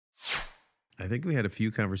I think we had a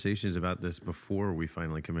few conversations about this before we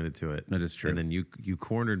finally committed to it. That is true. And then you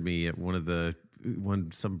cornered me at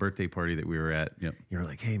some birthday party that we were at. Yep. You were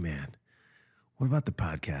like, "Hey man, what about the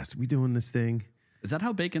podcast? Are we doing this thing?" Is that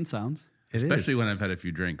how bacon sounds? Especially when I've had a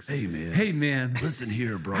few drinks. Hey man, Listen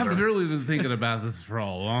here, brother. I've really been thinking about this for a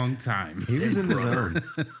long time. He was in the zone.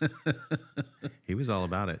 He was all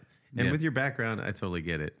about it. And Yeah. with your background, I totally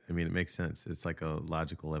get it. I mean, it makes sense. It's like a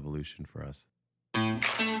logical evolution for us.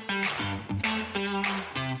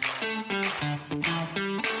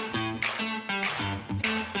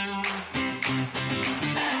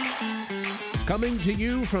 Coming to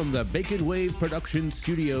you from the Bacon Wave Production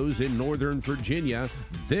Studios in Northern Virginia,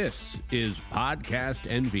 this is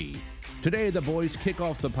PodCastNV. Today, the boys kick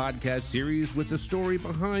off the podcast series with the story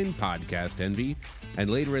behind PodCastNV, and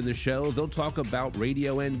later in the show, they'll talk about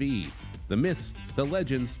RadioNV, the myths, the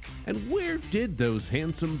legends, and where did those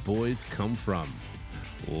handsome boys come from?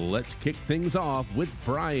 Let's kick things off with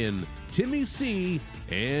Brian, Timmy C,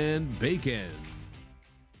 and Bacon.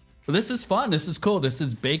 Well, this is fun. This is cool. This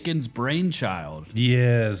is Bacon's brainchild.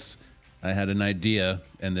 Yes. I had an idea,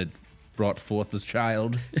 and it brought forth this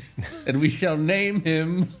child, and we shall name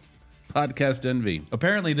him PodCastNV.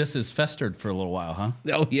 Apparently, this has festered for a little while, huh?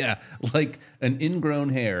 Oh, yeah. Like an ingrown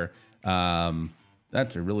hair.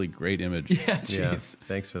 That's a really great image. Yeah, jeez. Yeah,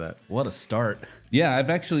 thanks for that. What a start. Yeah,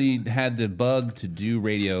 I've actually had the bug to do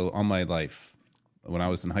radio all my life. When I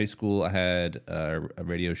was in high school, I had a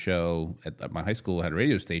radio show. At my high school, I had a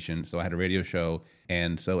radio station, so I had a radio show.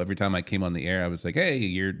 And so every time I came on the air, I was like, hey,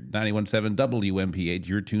 you're 91.7 WMPH.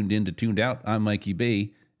 You're tuned in to Tuned Out. I'm Mikey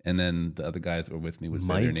B. And then the other guys that were with me would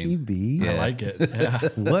say their names. Mikey B? Yeah. I like it. Yeah.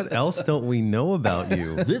 What else don't we know about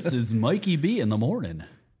you? This is Mikey B in the morning.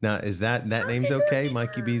 Now, is that name's okay?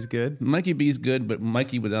 Mikey B's good? Mikey B's good, but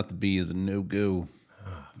Mikey without the B is a no-go.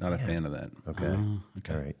 Not a fan of that. Okay.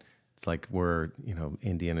 Okay. All right. It's like we're,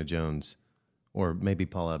 Indiana Jones, or maybe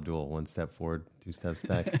Paul Abdul, 1 step forward, 2 steps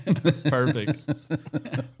back. Perfect.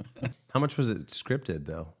 How much was it scripted,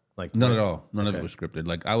 though? Like None at all. None of it Okay. was scripted.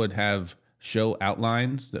 Like I would have show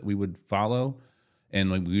outlines that we would follow, and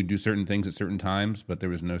like we would do certain things at certain times, but there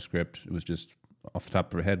was no script. It was just off the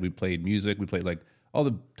top of our head. We played music. We played like all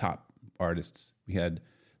the top artists. We had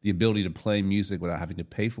the ability to play music without having to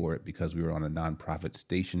pay for it because we were on a nonprofit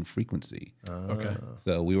station frequency. Okay.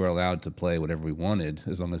 So we were allowed to play whatever we wanted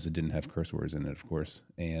as long as it didn't have curse words in it, of course.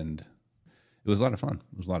 And it was a lot of fun.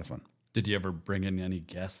 It was a lot of fun. Did you ever bring in any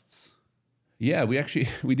guests? Yeah,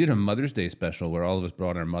 we did a Mother's Day special where all of us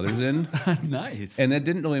brought our mothers in. Nice. And that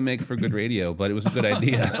didn't really make for good radio, but it was a good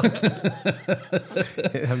idea.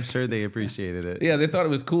 I'm sure they appreciated it. Yeah, they thought it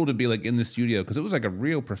was cool to be like in the studio because it was like a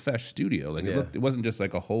real profesh studio. Like it wasn't just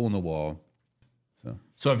like a hole in the wall.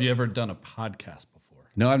 So have you ever done a podcast before?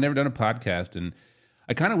 No, I've never done a podcast, and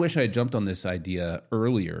I kind of wish I had jumped on this idea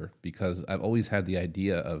earlier because I've always had the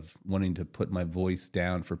idea of wanting to put my voice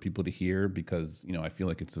down for people to hear because, I feel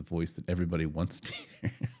like it's a voice that everybody wants to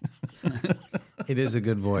hear. It is a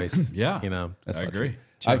good voice. Yeah. That's I not agree. true.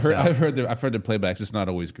 Checks out. I've heard the playbacks. It's not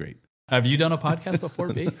always great. Have you done a podcast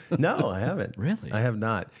before, B? No, I haven't. Really? I have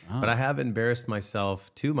not. But I have embarrassed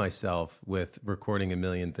myself with recording a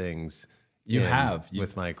million things. You have.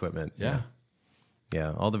 With my equipment. Yeah.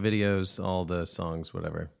 Yeah, all the videos, all the songs,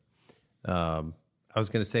 whatever. I was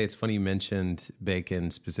going to say, it's funny you mentioned Bacon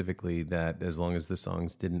specifically, that as long as the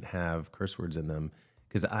songs didn't have curse words in them,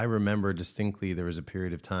 because I remember distinctly there was a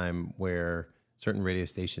period of time where certain radio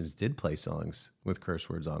stations did play songs with curse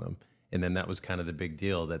words on them. And then that was kind of the big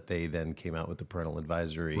deal that they then came out with the parental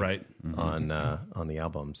advisory Right. on the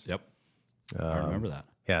albums. Yep. I remember that.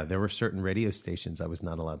 Yeah, there were certain radio stations I was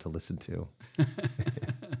not allowed to listen to.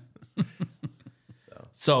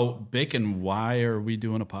 So, Bacon, why are we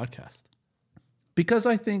doing a podcast? Because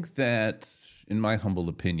I think that, in my humble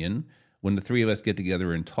opinion, when the three of us get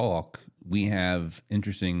together and talk, we have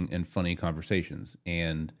interesting and funny conversations.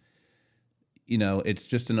 And, it's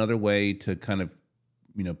just another way to kind of,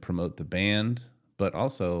 promote the band, but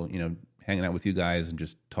also, hanging out with you guys and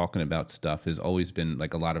just talking about stuff has always been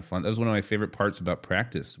like a lot of fun. That was one of my favorite parts about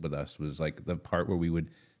practice with us, was like the part where we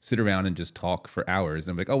would sit around and just talk for hours.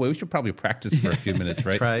 And I'm like, oh, wait, we should probably practice for a few minutes,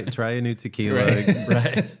 right? Try a new tequila.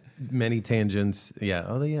 Right. Many tangents. Yeah.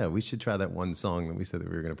 Oh, yeah. We should try that one song that we said that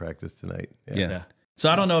we were going to practice tonight. Yeah. So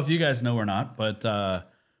I don't know if you guys know or not, but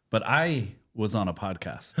I was on a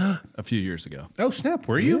podcast a few years ago. Oh, snap.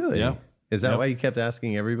 Were you? Really? Yeah. Is that why you kept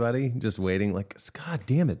asking everybody? Just waiting like, God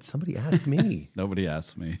damn it, somebody asked me. Nobody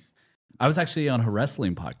asked me. I was actually on a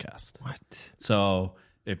wrestling podcast. What? So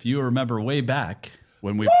if you remember way back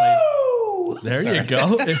when we played... There you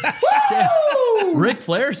go. Ric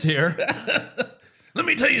Flair's here. Let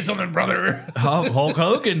me tell you something, brother. Oh, Hulk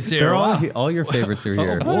Hogan's here. They're Wow. all your favorites are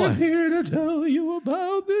here. boy. I'm here to tell you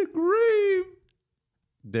about the grave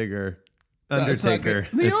Digger, That's not Undertaker,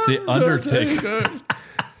 good. It's the Undertaker.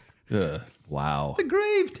 Ugh. Wow. the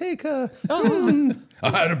Grave Taker. I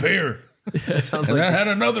had a beer. Sounds And I like had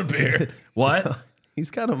another beer. What?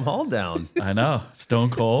 he's got them all down. I know.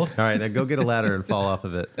 Stone Cold. All right, now go get a ladder and fall off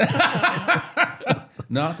of it.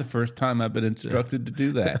 Not the first time I've been instructed to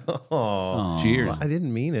do that. Oh, Cheers. I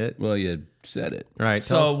didn't mean it. Well, you said it. All right,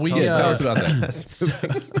 So Tell us about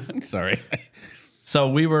that. Sorry. So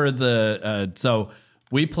we were so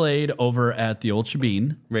we played over at the Old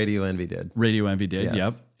Shebeen. RadioNV did. RadioNV did, Yes.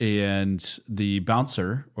 yep. And the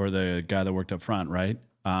bouncer, or the guy that worked up front, right?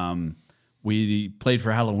 We played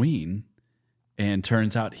for Halloween, and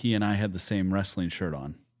turns out he and I had the same wrestling shirt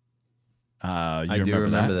on. I do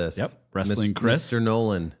remember that? this. Yep, Wrestling Chris. Mr.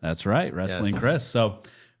 Nolan. That's right, Wrestling Yes. Chris.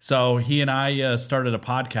 So he and I started a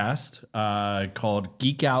podcast called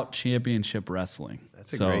Geek Out Championship Wrestling.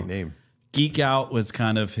 That's a great name. Geek Out was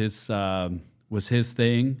kind of his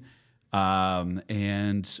thing,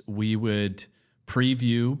 and we would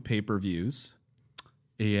preview pay-per-views,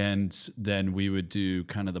 and then we would do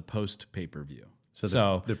kind of the post pay-per-view. So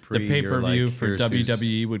the the pre, pay-per-view you're like, for here's who's-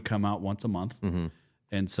 WWE would come out once a month,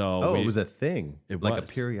 and so Oh, it was a thing. It like was.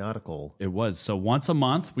 a periodical. it was so once a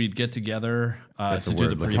month we'd get together That's to a do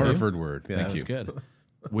word, the like preview. Harvard word. Yeah. Thank That was you. good.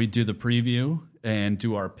 We'd do the preview and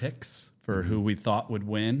do our picks for who we thought would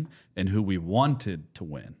win and who we wanted to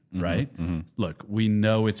win, right? Look, we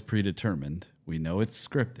know it's predetermined. We know it's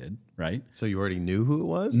scripted, right? So you already knew who it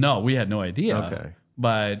was? No, we had no idea. Okay.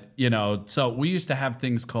 But, so we used to have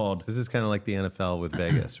things called, This is kind of like the NFL with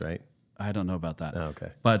Vegas, right? I don't know about that. Oh,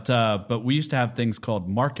 okay. But we used to have things called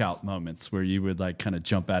mark out moments where you would like kind of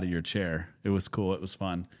jump out of your chair. It was cool. It was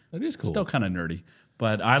fun. That is cool. Still kind of nerdy,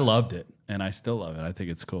 but I loved it and I still love it. I think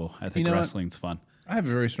it's cool. I think know what? wrestling's fun. I have a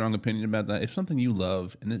very strong opinion about that. If something you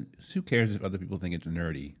love, and who cares if other people think it's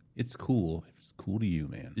nerdy? It's cool. If it's cool to you,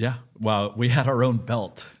 man. Yeah. Well, we had our own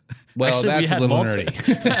belt. Well, Actually, that's we had a little multi-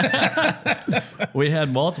 nerdy. We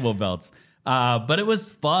had multiple belts. But it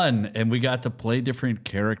was fun, and we got to play different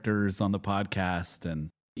characters on the podcast, and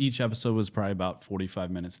each episode was probably about 45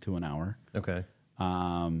 minutes to an hour. Okay.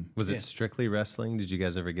 Was it strictly wrestling? Did you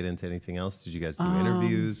guys ever get into anything else? Did you guys do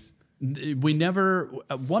interviews? We never.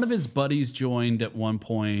 One of his buddies joined at one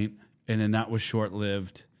point, and then that was short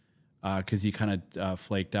lived because he kind of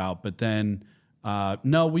flaked out. But then,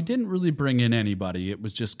 no, we didn't really bring in anybody. It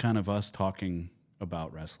was just kind of us talking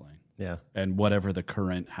about wrestling. Yeah. And whatever the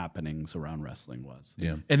current happenings around wrestling was.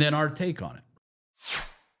 Yeah. And then our take on it.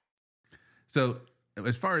 So,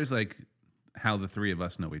 as far as like how the three of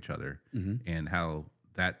us know each other and how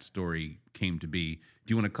that story came to be, do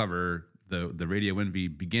you want to cover the Radio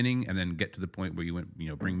NV beginning and then get to the point where you went,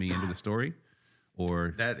 bring me into the story?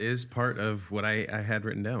 Or That is part of what I had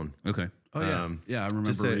written down. okay, Oh, yeah. I remember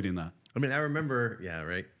just a- reading that. I mean, I remember, yeah,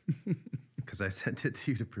 right? Because I sent it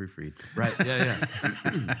to you to proofread. Right.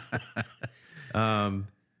 Yeah.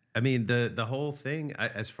 I mean, the whole thing,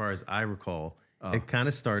 as far as I recall, it kind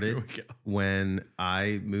of started when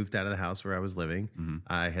I moved out of the house where I was living.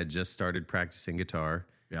 I had just started practicing guitar,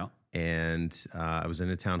 Yeah. and I was in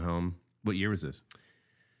a townhome. what year was this?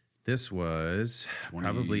 This was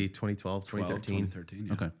probably 2012, 2013. 2013.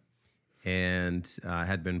 Yeah. Okay, And I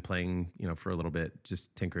had been playing, for a little bit,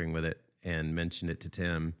 just tinkering with it, and mentioned it to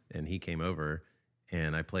Tim, and he came over,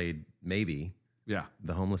 and I played Maybe, Yeah.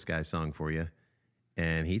 the Homeless Guy song for you,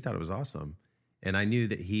 and he thought it was awesome. And I knew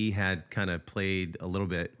that he had kind of played a little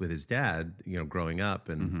bit with his dad, growing up,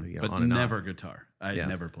 and But on and never off. guitar. I Yeah.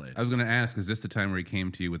 never played. I was going to ask, is this the time where he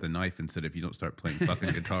came to you with a knife and said, "If you don't start playing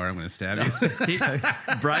fucking guitar, I'm going to stab you"?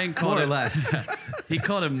 Brian called More or it less. He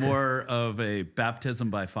called it more of a baptism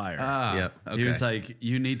by fire. Yep. Okay. He was like,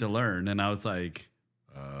 "You need to learn," and I was like,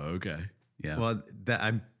 "Okay." yeah. Well,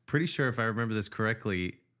 I'm pretty sure if I remember this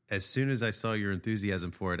correctly, as soon as I saw your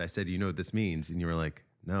enthusiasm for it, I said, "You know what this means?" And you were like,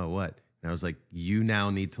 "No, what?" And I was like, "You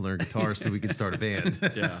now need to learn guitar so we can start a band."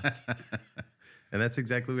 Yeah. And that's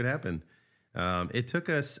exactly what happened. It took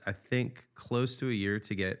us, I think, close to a year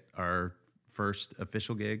to get our first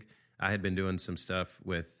official gig. I had been doing some stuff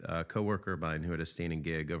with a coworker of mine who had a standing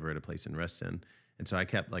gig over at a place in Reston. And so I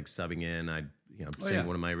kept like subbing in. I'd sing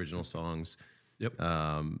one of my original songs. Yep.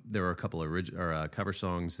 There were a couple of cover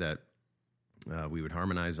songs that we would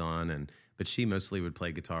harmonize on, but she mostly would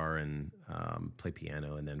play guitar and play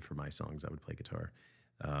piano, and then for my songs I would play guitar.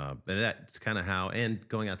 But that's kind of how, and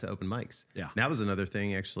going out to open mics. Yeah. That was another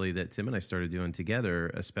thing actually that Tim and I started doing together,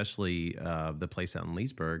 especially the place out in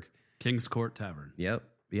Leesburg. King's Court Tavern. Yep.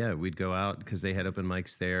 we'd go out because they had open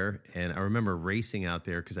mics there. And I remember racing out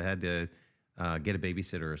there because I had to get a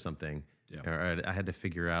babysitter or something. Yeah. Or I had to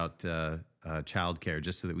figure out childcare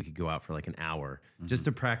just so that we could go out for like an hour just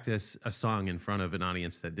to practice a song in front of an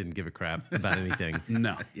audience that didn't give a crap about anything.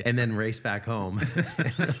 No. And then race back home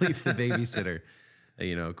and relieve the babysitter.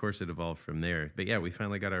 Of course, it evolved from there. But yeah, we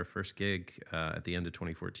finally got our first gig at the end of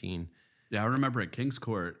 2014. Yeah, I remember at King's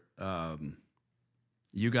Court,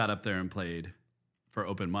 you got up there and played for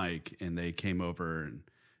open mic, and they came over, and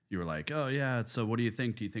you were like, "Oh yeah, so what do you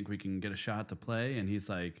think? Do you think we can get a shot to play?" And he's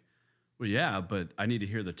like, "Well, yeah, but I need to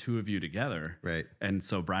hear the two of you together." Right. And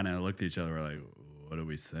so Brian and I looked at each other, we're like, "What do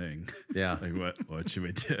we sing? Yeah. Like what should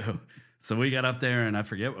we do?" So we got up there, and I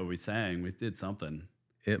forget what we sang. We did something.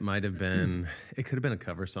 It might have been, it could have been a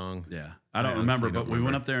cover song. Yeah, I don't honestly remember, don't but we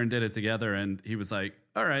went up there and did it together, and he was like,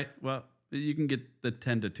 "All right, well, you can get the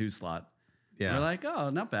 10 to 2 slot." Yeah. We're like,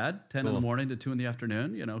 "Oh, not bad. 10 in the morning to 2 in the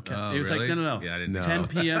afternoon." He was really? like, no. Yeah, I didn't know. 10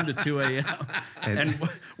 p.m. to 2 a.m. and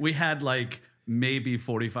we had like maybe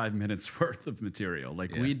 45 minutes worth of material.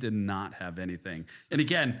 Like we did not have anything. And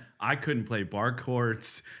again, I couldn't play bar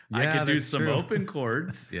chords. I Yeah, could do that's some true. open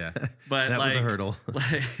chords. Yeah. But That was a hurdle.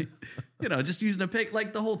 Like, just using a pick,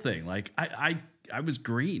 like the whole thing. Like I was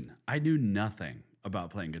green. I knew nothing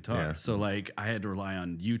about playing guitar. Yeah. So like I had to rely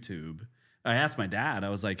on YouTube. I asked my dad, I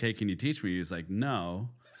was like, "Hey, can you teach me?" He was like, "No."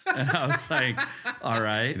 And I was like, "All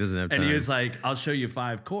right." He doesn't have And he time. was like, "I'll show you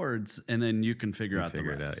 5 chords and then you can figure out the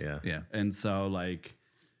Figure it rest." out, yeah. Yeah. And so like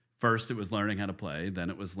first it was learning how to play, then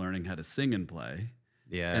it was learning how to sing and play.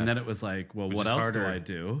 Yeah. And then it was like, well, Which what is else harder. do I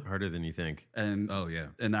do? Harder than you think. And Oh, yeah.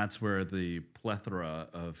 and that's where the plethora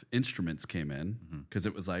of instruments came in because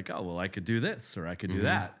it was like, oh, well, I could do this or I could do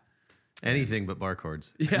that. Anything but bar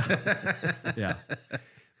chords. Yeah. Yeah.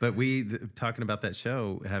 But talking about that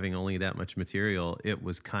show, having only that much material, it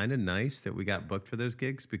was kind of nice that we got booked for those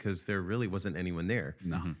gigs because there really wasn't anyone there.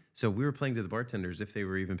 No. So we were playing to the bartenders if they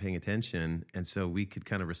were even paying attention. And so we could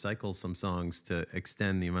kind of recycle some songs to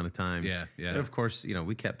extend the amount of time. Yeah, yeah. And of course,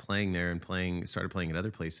 we kept playing there and started playing at other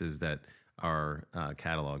places that our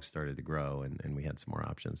catalog started to grow and we had some more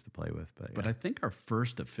options to play with. But I think our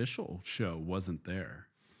first official show wasn't there.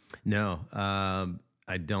 No,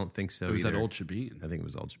 I don't think so It was either. at Old Shabine. I think it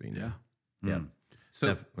was Old Shabine. Yeah. Yeah.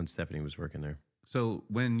 So- When Stephanie was working there. So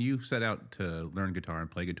when you set out to learn guitar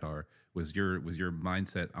and play guitar, was your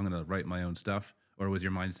mindset, I'm going to write my own stuff? Or was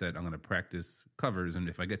your mindset, I'm going to practice covers, and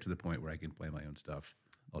if I get to the point where I can play my own stuff,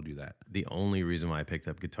 I'll do that? The only reason why I picked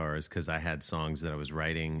up guitar is because I had songs that I was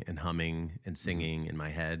writing and humming and singing in my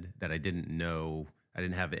head that I didn't know. I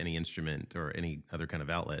didn't have any instrument or any other kind of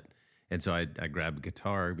outlet. And so I grabbed a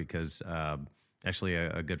guitar because actually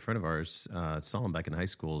a good friend of ours, saw him back in high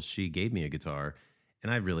school. She gave me a guitar,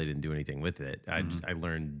 and I really didn't do anything with it. I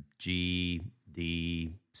learned G,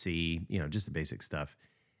 D, C, just the basic stuff,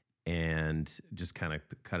 and just kind of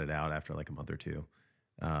cut it out after like a month or two.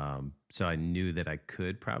 So I knew that I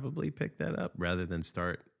could probably pick that up rather than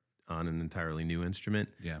start on an entirely new instrument.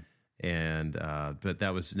 Yeah. And but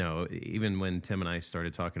that was even when Tim and I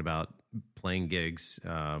started talking about playing gigs,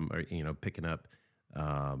 or picking up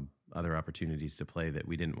other opportunities to play, that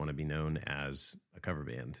we didn't want to be known as a cover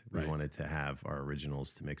band. We Right. wanted to have our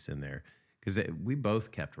originals to mix in there because we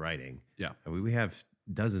both kept writing. Yeah. We have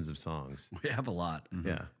dozens of songs. We have a lot.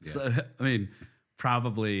 Yeah. So,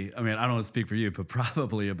 probably, I don't want to speak for you, but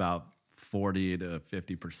probably about 40 to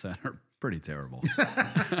 50% are pretty terrible.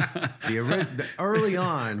 The early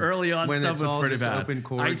on when stuff it's was all pretty just bad. open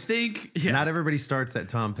chords. I think, Not everybody starts at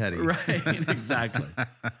Tom Petty. right, exactly.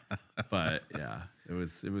 But yeah, it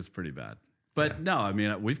was pretty bad. But no,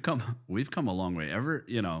 we've come a long way.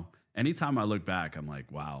 Anytime I look back, I'm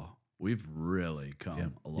like, wow, we've really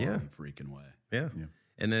come a long freaking way. Yeah.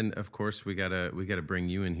 And then of course we gotta bring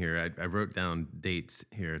you in here. I wrote down dates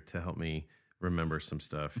here to help me remember some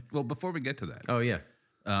stuff. Well, before we get to that, Oh yeah.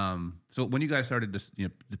 so when you guys started just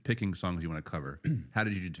picking songs you want to cover, how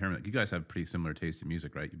did you determine that? You guys have pretty similar taste in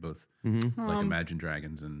music, right? You both like Imagine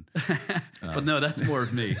Dragons and But no, that's more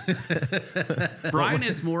of me. Brian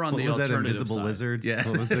is more on What the was that? alternative Invisible side. Lizards? Yeah.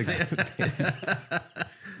 What was the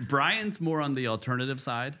Brian's more on the alternative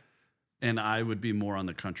side, and I would be more on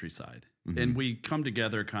the country side. And we come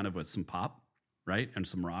together kind of with some pop, right, and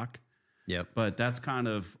some rock. Yep. But that's kind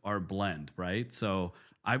of our blend, right? So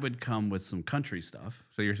I would come with some country stuff.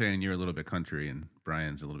 so you're saying you're a little bit country and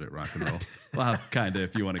Brian's a little bit rock and roll. Well, kind of,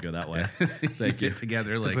 if you want to go that way. Thank you. Get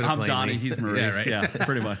together like put it I'm plainly. Donnie, he's Marie. Yeah, right. Yeah,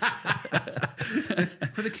 pretty much.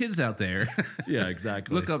 for the kids out there. Yeah,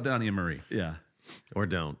 exactly. Look up Donnie and Marie. Yeah. Or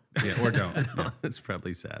don't. Yeah, or don't. It's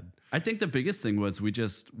probably sad. I think the biggest thing was we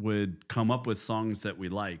just would come up with songs that we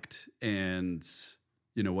liked, and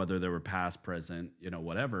whether they were past, present,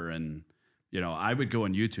 whatever. And, I would go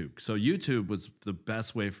on YouTube. So YouTube was the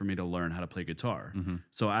best way for me to learn how to play guitar.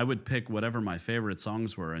 So I would pick whatever my favorite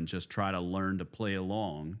songs were and just try to learn to play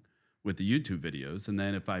along with the YouTube videos. And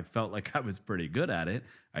then if I felt like I was pretty good at it,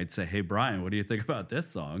 I'd say, hey, Brian, what do you think about this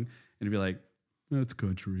song? And he'd be like, that's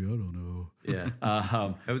country. I don't know.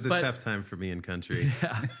 Yeah. It was a tough time for me in country.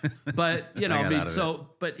 Yeah. But,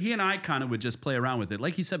 but he and I kind of would just play around with it.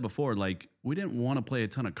 Like he said before, like we didn't want to play a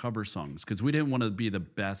ton of cover songs because we didn't want to be the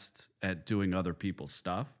best at doing other people's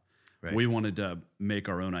stuff. Right. We wanted to make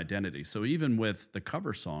our own identity. So even with the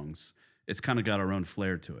cover songs, it's kind of got our own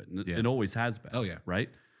flair to it. And it always has been. Oh, yeah. Right?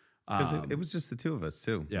 Because it was just the two of us,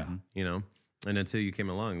 too. Yeah. And until you came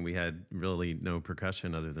along, we had really no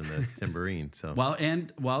percussion other than the tambourine. So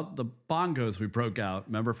the bongos we broke out.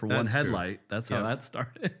 Remember for one headlight. True. That's how that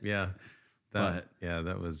started. Yeah,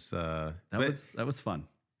 that was fun.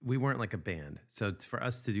 We weren't like a band, so for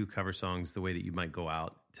us to do cover songs the way that you might go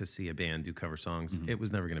out to see a band do cover songs, it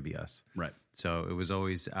was never going to be us. Right. So it was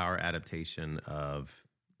always our adaptation of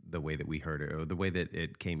the way that we heard it, or the way that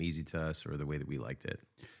it came easy to us, or the way that we liked it.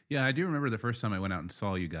 Yeah, I do remember the first time I went out and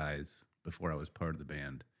saw you guys before I was part of the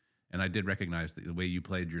band. And I did recognize that the way you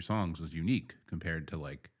played your songs was unique compared to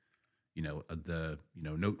the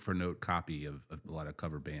note for note copy of a lot of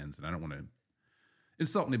cover bands. And I don't want to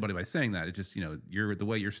insult anybody by saying that. It just, the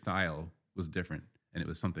way your style was different, and it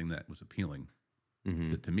was something that was appealing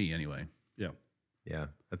to me anyway. Yeah. Yeah.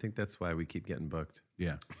 I think that's why we keep getting booked.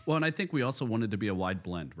 Yeah. Well, and I think we also wanted to be a wide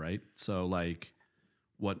blend, right? So like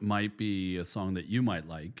what might be a song that you might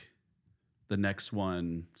like, the next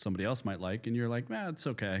one somebody else might like, and you're like, it's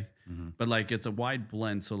okay. But like it's a wide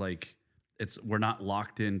blend, so like we're not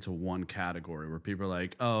locked into one category where people are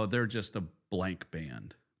like, oh, they're just a blank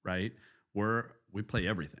band, right? We play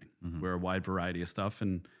everything. We're a wide variety of stuff,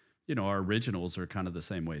 and our originals are kind of the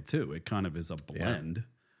same way too. It kind of is a blend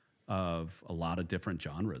of a lot of different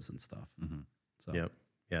genres and stuff. So. Yep.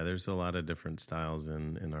 Yeah, there's a lot of different styles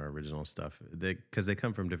in our original stuff because they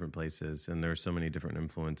come from different places, and there's so many different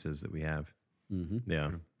influences that we have. Yeah.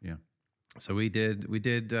 True. Yeah. So we did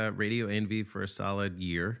RadioNV for a solid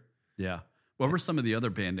year. Yeah. What were some of the other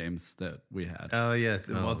band names that we had? Oh yeah.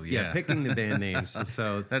 Picking the band names.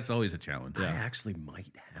 So that's always a challenge. I actually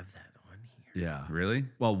might have that on here. Yeah. Really?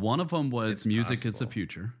 Well, one of them was It's Music possible. is the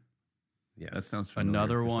Future. Yeah. That sounds familiar.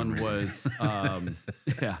 Another one was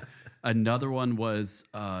Another one was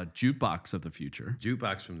Jukebox of the Future.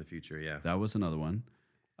 Jukebox from the Future, yeah. That was another one.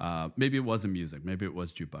 Maybe it wasn't music. Maybe it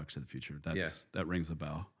was Jukebox of the Future. That rings a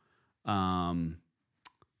bell.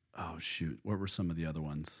 Oh shoot, what were some of the other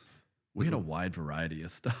ones? We had a wide variety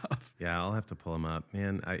of stuff. Yeah, I'll have to pull them up,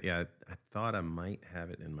 man. I thought I might have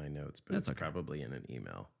it in my notes, but it's probably in an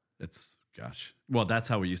email. Well, that's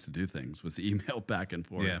how we used to do things, was email back and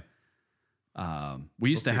forth. Yeah. We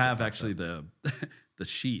used to have actually the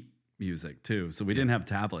sheet music too, so we didn't have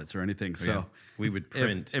tablets or anything. So we would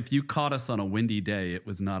print. If you caught us on a windy day, it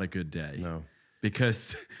was not a good day. No,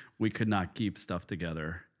 because we could not keep stuff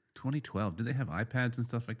together. 2012. Did they have iPads and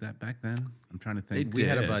stuff like that back then? I'm trying to think. We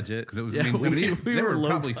had a budget because it was. Yeah, they were low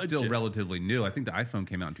probably budget. still relatively new. I think the iPhone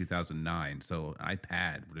came out in 2009, so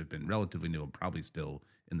iPad would have been relatively new and probably still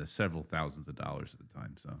in the several thousands of dollars at the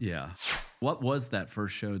time. So yeah. What was that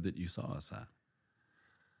first show that you saw us at?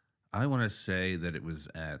 I want to say that it was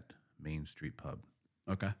at Main Street Pub.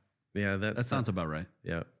 Okay. Yeah, that sounds about right.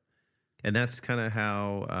 Yeah, and that's kind of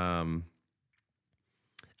how.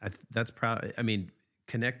 I mean,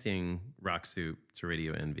 connecting Rock Soup to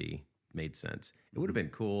RadioNV made sense. It would have been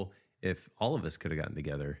cool if all of us could have gotten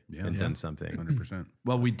together and done something. 100%.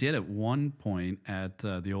 Well, we did at one point at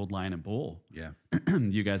the old Lion and Bull. Yeah.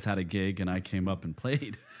 You guys had a gig, and I came up and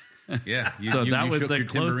played. Yeah. So that was shook the your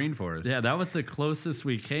tambourine for us. Yeah, that was the closest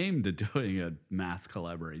we came to doing a mass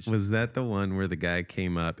collaboration. Was that the one where the guy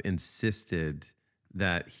came up, insisted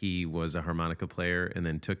that he was a harmonica player, and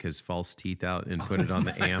then took his false teeth out and put it on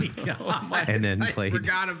the amp, and then played? I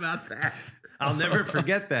forgot about that. I'll never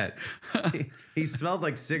forget that. He smelled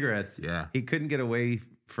like cigarettes. Yeah. He couldn't get away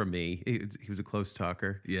from me. He was a close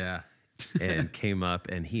talker. Yeah. And came up,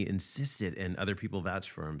 and he insisted, and other people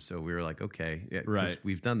vouched for him. So we were like, okay, 'cause right.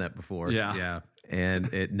 we've done that before. Yeah. Yeah.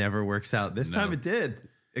 And it never works out. This No. time it did,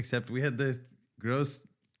 except we had the gross,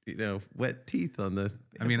 wet teeth on the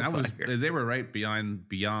I mean, amplifier. they were right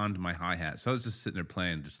beyond my hi-hat. So I was just sitting there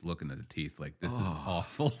playing, just looking at the teeth like, this is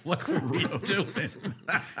awful. What are we doing?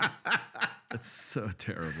 That's so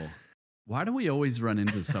terrible. Why do we always run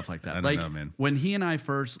into stuff like that? I don't know, man. When he and I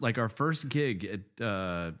first, like our first gig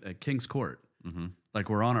at King's Court, like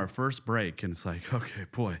we're on our first break, and it's like, okay,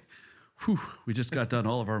 boy, whew, we just got done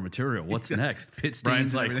all of our material. What's next? Pit stains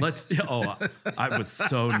Brian's and like, everything. I was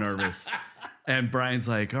so nervous. And Brian's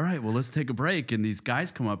like, all right, well, let's take a break. And these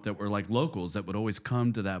guys come up that were like locals that would always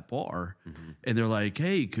come to that bar. And they're like,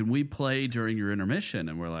 hey, can we play during your intermission?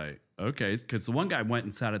 And we're like, okay. Because the one guy went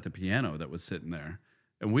and sat at the piano that was sitting there.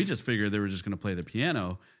 And we just figured they were just going to play the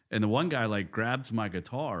piano. And the one guy like grabs my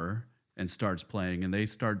guitar and starts playing. And they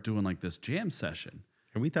start doing like this jam session.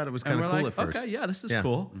 And we thought it was kind of cool at first. Okay, yeah, this is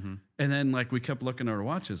cool. And then like we kept looking at our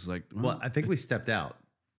watches like, Well, I think we stepped out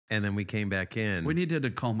and then we came back in. we needed to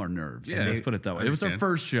calm our nerves. Yeah, Let's put it that way. I It was our understand.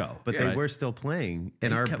 first show. But right? they were still playing,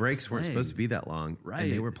 and They our kept breaks weren't playing. supposed to be that long. Right.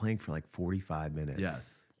 And they were playing for like 45 minutes.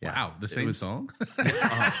 Yes. Yeah. Wow, the same was- song?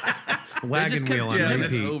 Wagon just wheel on kept jamming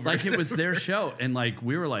repeat. Like it was their show. And like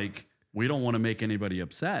we were like, we don't want to make anybody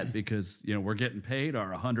upset because we're getting paid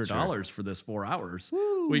our $100 for this 4 hours.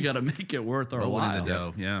 We got to make it worth our Rolling in while. the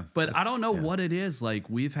dough, yeah. But I don't know what it is. Like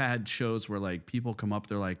we've had shows where like people come up,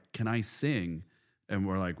 they're like, "Can I sing?" And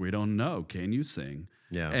we're like, "We don't know. Can you sing?"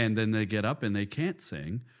 Yeah. And then they get up and they can't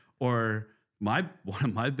sing. Or one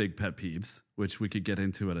of my big pet peeves, which we could get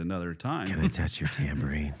into at another time. Can I touch your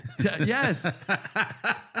tambourine? Yes.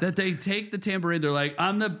 That they take the tambourine. They're like,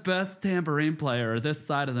 I'm the best tambourine player this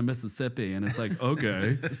side of the Mississippi. And it's like,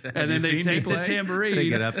 okay. And then they seen me take the play? tambourine. They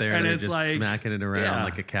get up there and they're it's just like, smacking it around yeah.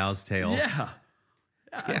 like a cow's tail. Yeah.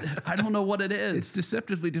 I don't know what it is. It's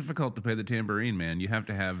deceptively difficult to play the tambourine, man. You have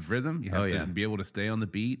to have rhythm. You have yeah. to be able to stay on the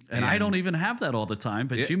beat. And I don't even have that all the time,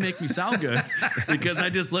 but you make me sound good because I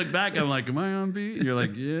just look back. I'm like, am I on beat? And you're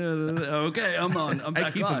like, yeah, okay, I'm on. I'm back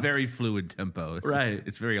I keep on. a very fluid tempo. Right.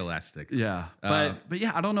 It's very elastic. Yeah. But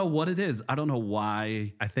yeah, I don't know what it is. I don't know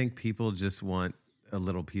why. I think people just want a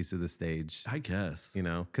little piece of the stage, I guess.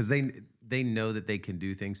 because they know that they can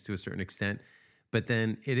do things to a certain extent, but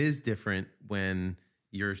then it is different when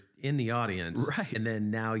you're in the audience, Right. and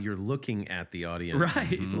then now you're looking at the audience.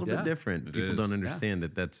 Right. It's a little Yeah. bit different. People is. don't understand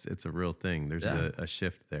that it's a real thing. There's Yeah. a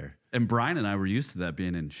shift there. And Brian and I were used to that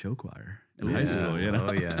being in show choir in high school,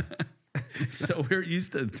 Oh yeah. So we're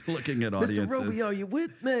used to looking at audiences. Mr. Roby, are you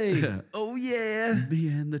with me? Oh yeah. Me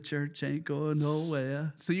and the church ain't going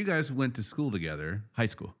nowhere. So you guys went to school together, High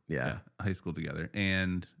school. Yeah. high school together.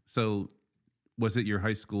 And so was it your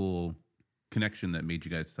high school connection that made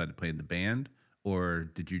you guys decide to play in the band? Or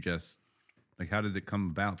did you just, how did it come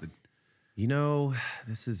about?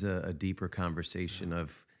 This is a deeper conversation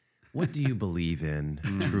of what do you believe in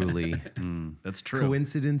truly? That's true.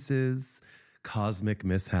 Coincidences, cosmic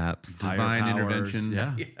mishaps. Higher Divine powers. intervention.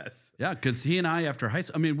 Yeah. Yes. Yeah, because he and I, after high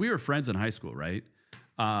school, I mean, we were friends in high school, right?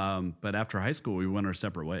 But after high school, we went our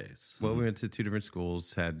separate ways. Well, we went to two different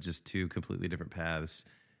schools, had just two completely different paths.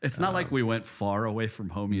 It's not like we went far away from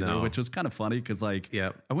home either, No. which was kind of funny because, like,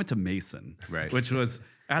 Yep. I went to Mason, Right. which was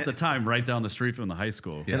at the time right down the street from the high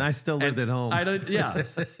school. And I still lived at home. I don't, yeah,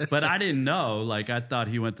 but I didn't know. Like, I thought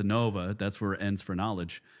he went to Nova. That's where it ends for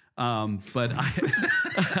knowledge. But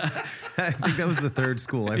I think that was the third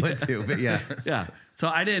school I went to, but yeah. yeah. So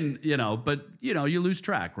I didn't, but you lose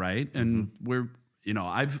track, right? And we're,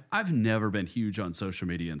 I've never been huge on social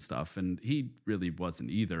media and stuff, and he really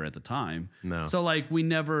wasn't either at the time. No. So like we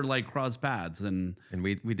never like crossed paths, and And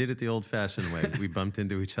we did it the old-fashioned way. We bumped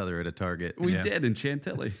into each other at a Target. we did in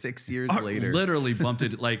Chantilly. 6 years Our- later. literally bumped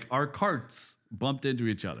it. Like our carts bumped into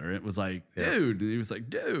each other. It was like, dude. And he was like,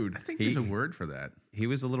 dude. I think there's a word for that. He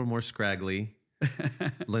was a little more scraggly.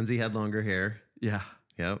 Lindsay had longer hair. Yeah.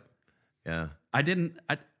 Yep. Yeah. I didn't.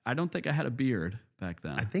 I don't think I had a beard back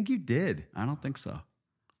then. I think you did. I don't think so.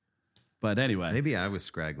 But anyway, Maybe I was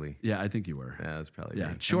scraggly. yeah, I think you were. Yeah, that's probably Yeah,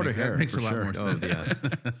 me. shorter hair makes for a lot sure. more Oh, sense.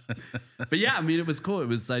 yeah. But yeah, I mean, it was cool. It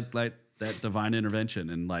was like that divine intervention,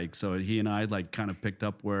 and like so he and I like kind of picked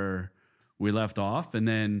up where we left off, and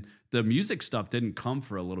then the music stuff didn't come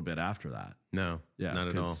for a little bit after that. No, Yeah, not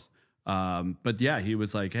at all. 'cause, but yeah, he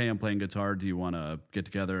was like, "Hey, I'm playing guitar. Do you want to get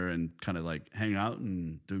together and kind of like hang out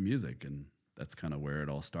and do music?" And that's kind of where it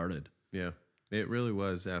all started. Yeah, it really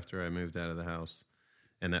was after I moved out of the house.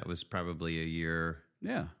 And that was probably a year,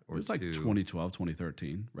 Yeah, Or it was like two. 2012,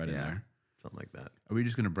 2013, right in there. something like that. Are we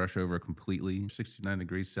just going to brush over completely 69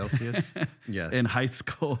 degrees Celsius? Yes. In high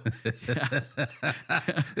school,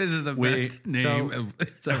 This is the We- best name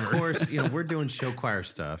So, of course, we're doing show choir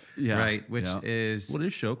stuff, Yeah, right? Which yeah. is What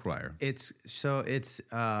is show choir? it's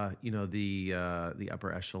the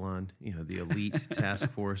upper echelon, the elite task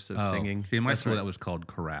force of singing. See, in my school that was called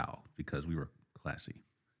chorale because we were classy.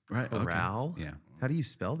 right? okay. Chorale? Yeah. How do you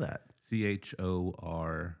spell that?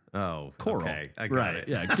 CHOR. Oh, Choral. okay. I got right. it.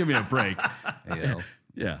 Yeah, give me a break. AL.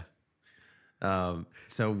 Yeah.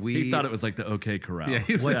 So He thought it was like the OK Corral. Yeah,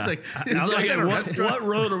 he was like, He's like, what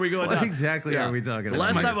road are we going what down? exactly are we talking The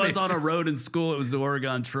about? last time I was on a road in school, it was the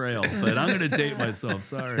Oregon Trail. But I'm going to date myself.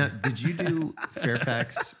 Sorry. Now, did you do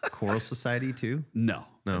Fairfax Choral Society too? No.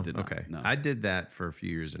 No. I did not. Okay. No. I did that for a few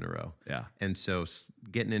years in a row. Yeah. And so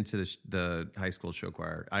getting into the high school show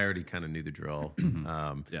choir, I already kind of knew the drill.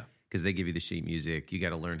 Yeah. Because they give you the sheet music. You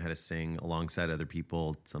got to learn how to sing alongside other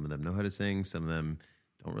people. Some of them know how to sing. Some of them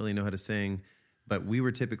don't really know how to sing. But we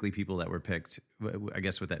were typically people that were picked, I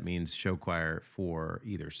guess what that means, show choir for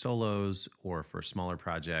either solos or for smaller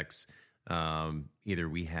projects. Either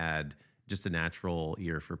we had just a natural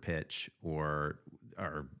ear for pitch or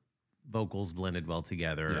our vocals blended well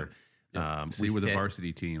together. So we were the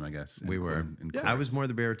varsity team, I guess. We were. I was more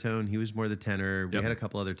the baritone. He was more the tenor. We had a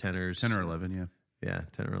couple other tenors. 10 or 11, yeah. Yeah,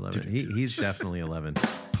 10 or 11. He's definitely 11.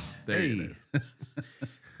 There it is.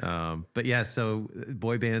 But yeah, so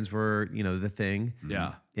boy bands were, the thing.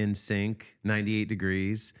 Yeah. In sync, 98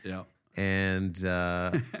 degrees. Yeah. And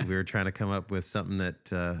we were trying to come up with something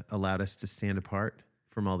that allowed us to stand apart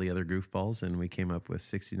from all the other goofballs. And we came up with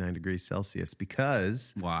 69 degrees Celsius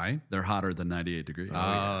because... Why? They're hotter than 98 degrees.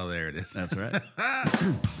 Oh, there it is. That's right.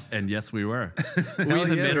 And yes, we were. We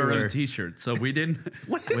even made our own T-shirts. So we didn't.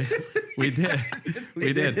 We did.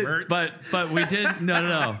 We did. But we did.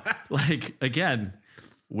 No. Like again,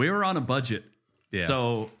 we were on a budget. Yeah.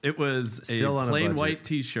 So it was Still a on a plain budget. white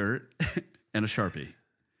T-shirt and a Sharpie,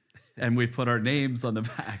 and we put our names on the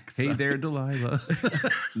back. Hey So- there, Delilah.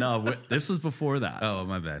 No, this was before that. Oh,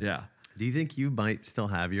 my bad. Yeah. Do you think you might still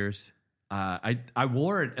have yours? I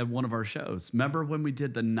wore it at one of our shows. Remember when we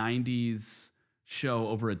did the 90s show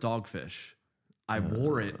over at Dogfish? I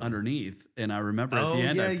wore it underneath, and I remember at the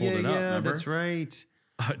end I pulled it up. Remember? That's right.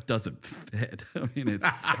 It doesn't fit. I mean,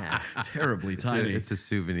 it's terribly tiny. It's a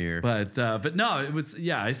souvenir. But no, it was.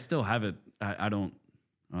 Yeah, I still have it. I don't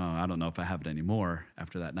know if I have it anymore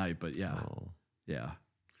after that night. But yeah, yeah.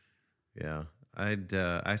 Yeah.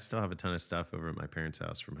 I still have a ton of stuff over at my parents'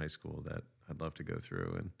 house from high school that I'd love to go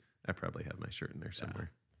through, and I probably have my shirt in there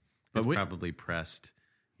somewhere. But It's probably pressed,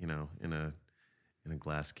 in a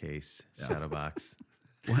glass case, shadow box.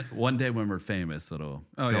 One day when we're famous, it'll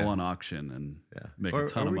go on auction and make a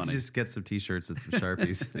ton of we money. Just get some T-shirts and some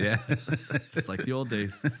Sharpies. Yeah. Just like the old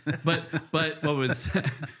days. But what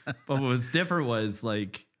was different was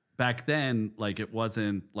like back then, like it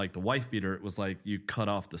wasn't like the wife beater. It was like you cut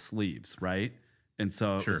off the sleeves, right? And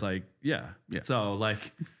so it was like, yeah.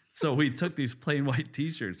 So we took these plain white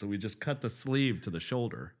T-shirts and we just cut the sleeve to the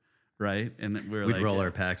shoulder, right? And we'd We'd roll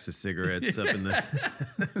our packs of cigarettes up in the...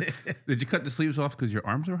 Did you cut the sleeves off because your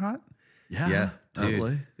arms were hot? Yeah, dude.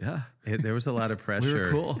 totally. Yeah. There was a lot of pressure. We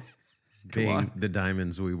were cool. Being the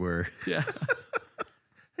diamonds we were. Yeah.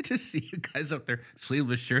 I just see you guys up there,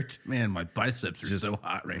 sleeveless shirts. Man, my biceps are so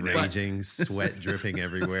hot right now. Raging, sweat dripping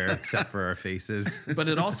everywhere except for our faces. But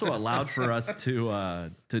it also allowed for us to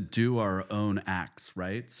do our own acts,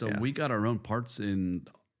 right? So we got our own parts in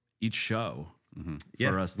each show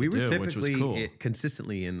for us to we were do, which was typically cool.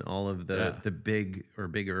 consistently in all of the big or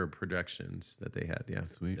bigger productions that they had. Yeah.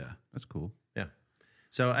 Sweet. Yeah. That's cool. Yeah.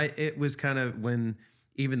 So it was kind of when,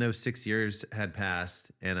 even though 6 years had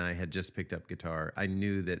passed and I had just picked up guitar, I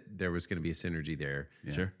knew that there was going to be a synergy there,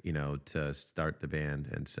 Sure. To start the band.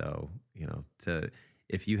 And so,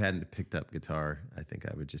 if you hadn't picked up guitar, I think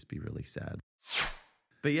I would just be really sad.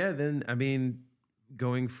 But yeah, then, I mean,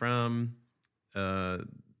 going from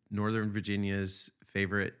Northern Virginia's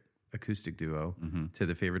favorite acoustic duo to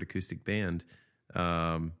the favorite acoustic band,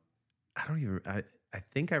 I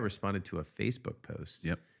think I responded to a Facebook post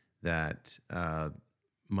that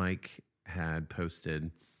Mike had posted.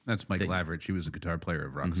 That's Mike Laveridge. He was a guitar player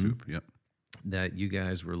of Rock Soup. Yep. That you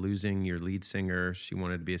guys were losing your lead singer. She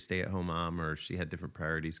wanted to be a stay-at-home mom, or she had different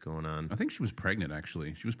priorities going on. I think she was pregnant,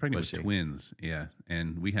 actually. She was pregnant with twins. Yeah.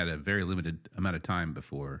 And we had a very limited amount of time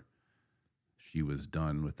before she was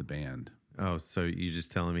done with the band. Oh, so you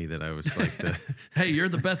just telling me that I was like the... Hey, you're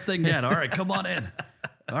the best thing yet. All right, come on in.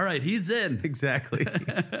 All right, he's in. Exactly.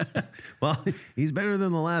 Well, he's better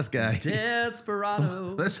than the last guy.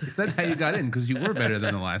 Desperado. That's how you got in, because you were better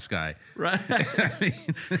than the last guy. Right.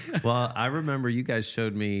 Well, I remember you guys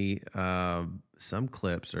showed me some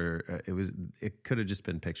clips, or it could have just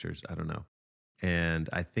been pictures. I don't know. And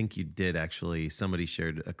I think you did actually. Somebody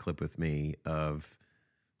shared a clip with me of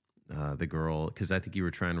the girl, because I think you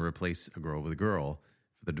were trying to replace a girl with a girl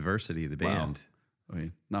for the diversity of the band. I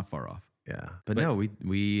mean, not far off. Yeah, but no,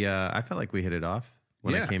 we I felt like we hit it off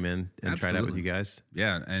when I came in and tried out with you guys.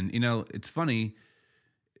 Yeah, and it's funny.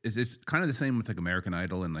 it's kind of the same with like American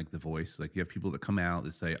Idol and like The Voice. Like you have people that come out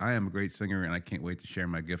that say, I am a great singer and I can't wait to share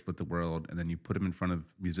my gift with the world. And then you put them in front of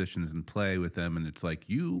musicians and play with them. And it's like,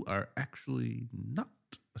 you are actually not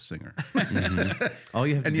a singer. All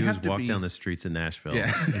you have to And you do have is to walk be- down the streets of Nashville,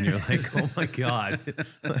 Yeah. and you're like, "Oh my god,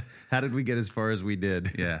 how did we get as far as we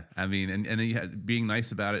did?" Yeah. I mean, and then you had being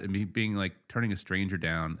nice about it and being like turning a stranger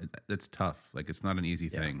down. That's tough. Like it's not an easy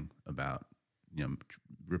thing about,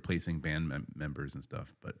 replacing band members and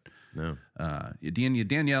stuff. But No,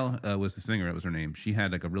 Danielle was the singer. That was her name. She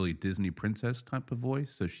had like a really Disney princess type of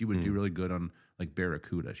voice, so she would do really good on like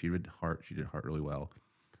Barracuda. She did Heart really well.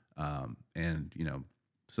 And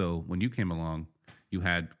so when you came along, you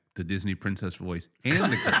had the Disney princess voice and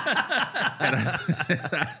the.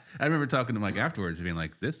 I remember talking to Mike afterwards, being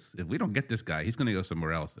like, "This if we don't get this guy, he's going to go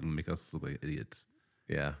somewhere else and make us look like idiots."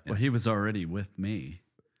 yeah, Well, he was already with me.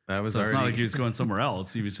 that was So it's already. not like he was going somewhere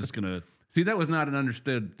else. He was just going to, See, that was not an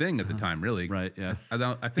understood thing at the time, really. right, yeah. I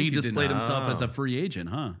think He you just didn't- played himself as a free agent,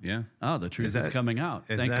 huh? Yeah. Oh, the truth is that- coming out.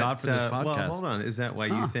 Is Thank that, God for this podcast. Well, hold on. Is that why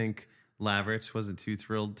you think Lavrich wasn't too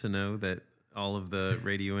thrilled to know that all of the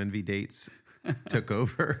RadioNV dates took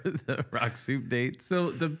over the Rock Soup dates?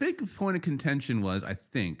 So the big point of contention was, I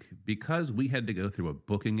think, because we had to go through a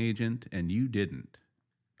booking agent and you didn't.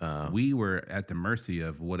 We were at the mercy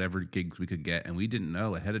of whatever gigs we could get, and we didn't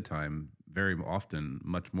know ahead of time very often,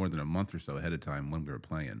 much more than a month or so ahead of time when we were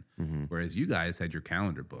playing. Whereas you guys had your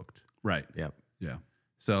calendar booked. Right. Yep. Yeah.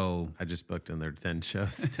 So I just booked another 10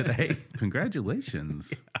 shows today.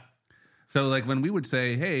 congratulations. So like when we would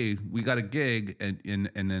say, "Hey, we got a gig," and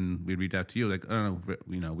then we'd reach out to you like, "Oh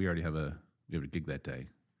no, we already have a gig that day."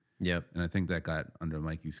 Yep. And I think that got under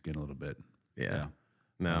Mikey's skin a little bit. Yeah.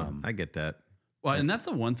 No, I get that. Well, and that's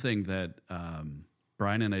the one thing that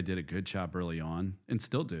Brian and I did a good job early on, and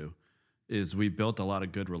still do, is we built a lot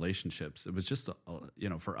of good relationships. It was just,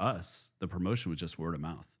 for us, the promotion was just word of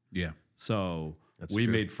mouth. Yeah. So That's we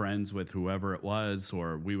true. made friends with whoever it was,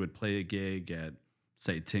 or we would play a gig at,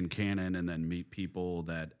 say, Tin Cannon, and then meet people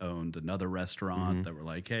that owned another restaurant that were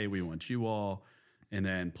like, "Hey, we want you all." And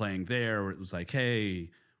then playing there, it was like, "Hey,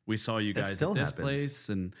 we saw you That guys still at this happens. place."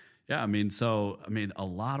 And yeah, a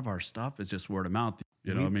lot of our stuff is just word of mouth.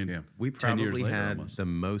 We 10 years probably later had almost. the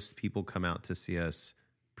most people come out to see us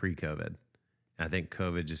pre-COVID. I think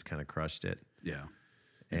COVID just kind of crushed it. Yeah,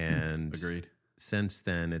 And agreed. since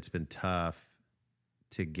then, it's been tough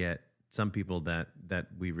to get some people that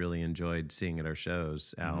we really enjoyed seeing at our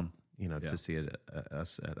shows out, to see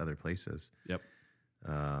us at other places. Yep.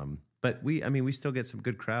 But we still get some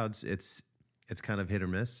good crowds. It's kind of hit or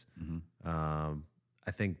miss.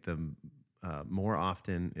 I think the more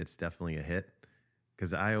often it's definitely a hit,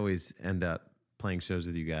 because I always end up playing shows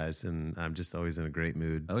with you guys and I'm just always in a great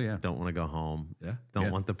mood. Oh, yeah. Don't want to go home. Yeah. Don't Yeah.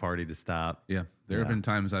 want the party to stop. Yeah. There have been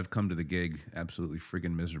times I've come to the gig absolutely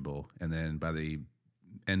friggin' miserable. And then by the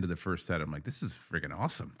end of the first set, I'm like, this is friggin'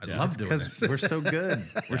 awesome. I love doing Because this. we're so good.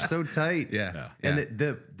 We're so tight. Yeah. And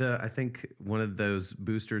Yeah. the I think one of those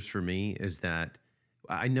boosters for me is that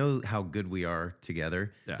I know how good we are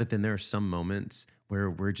together, Yeah. but then there are some moments where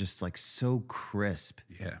we're just like so crisp,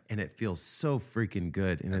 Yeah. and it feels so freaking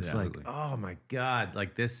good, and it's like, Absolutely. oh my god,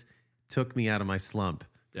 like this took me out of my slump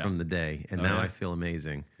Yeah. from the day, and Oh, now yeah. I feel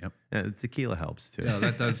amazing. Yep. Tequila helps too. Yeah,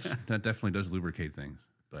 that definitely does lubricate things.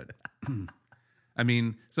 But I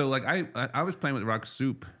mean, so like I was playing with Rock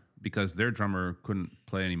Soup because their drummer couldn't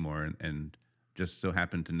play anymore, and just so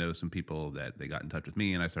happened to know some people that they got in touch with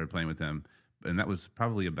me, and I started playing with them. And that was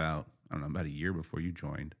probably about a year before you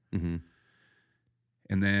joined. Mm-hmm.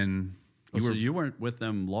 And then So you weren't with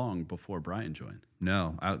them long before Brian joined.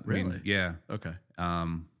 no, I Really? mean, yeah. Okay.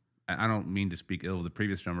 I don't mean to speak ill of the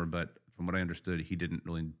previous drummer, but from what I understood, he didn't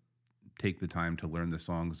really take the time to learn the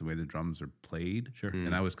songs the way the drums are played. Sure.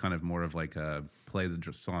 And I was kind of more of like a play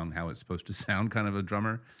the song how it's supposed to sound kind of a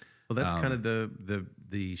drummer. Well, that's kind of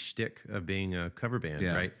the shtick of being a cover band,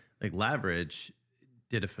 Yeah. right? Like Lavrich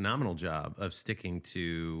did a phenomenal job of sticking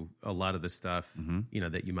to a lot of the stuff,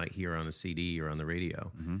 that you might hear on a CD or on the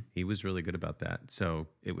radio. He was really good about that. So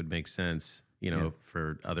it would make sense,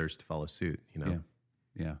 for others to follow suit,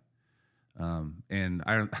 Yeah. And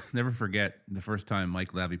I never forget the first time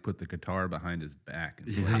Mike Lavey put the guitar behind his back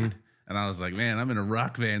and played. And I was like, man, I'm in a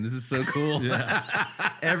rock band. This is so cool.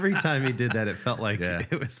 Every time he did that, it felt like Yeah.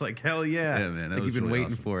 it was like, hell yeah. Yeah, man, that Like was you've been really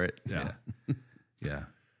waiting awesome. for it. Yeah. Yeah.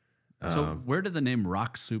 So where did the name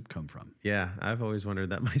Rock Soup come from? Yeah, I've always wondered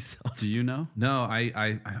that myself. Do you know? No,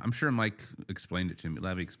 I'm sure Mike explained it to me.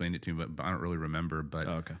 Lavey explained it to me, but I don't really remember. But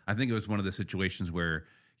Oh, okay. I think it was one of the situations where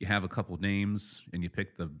you have a couple names and you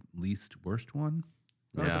pick the least worst one,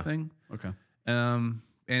 type Yeah. of thing. Okay.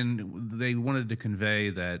 and they wanted to convey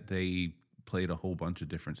that they played a whole bunch of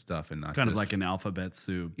different stuff and not kind just of like an alphabet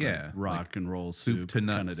soup, Yeah, rock like and roll soup to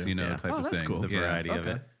nuts, kinda deal. type of that's thing. cool. The variety of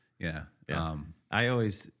Okay. it. Yeah. Yeah. I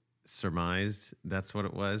always surmised that's what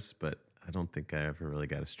it was, but I don't think I ever really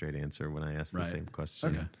got a straight answer when I asked Right. the same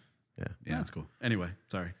question. Okay. Yeah. That's cool. Anyway,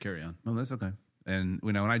 sorry, carry on. Oh, that's okay. And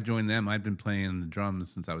when I joined them, I'd been playing the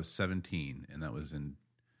drums since I was 17, and that was in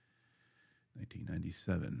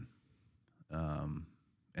 1997.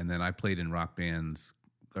 And then I played in rock bands,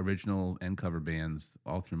 original and cover bands,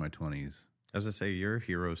 all through my 20s. I was going to say, your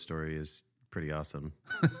hero story is pretty awesome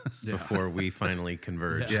Yeah. before we finally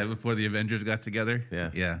converged. Yeah, before the Avengers got together.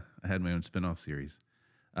 Yeah. I had my own spin-off series.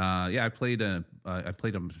 I played in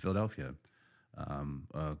Philadelphia,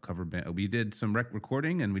 a cover band. We did some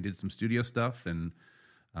recording and we did some studio stuff. And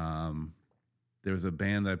there was a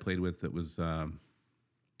band that I played with that was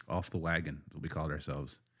Off the Wagon, is what we called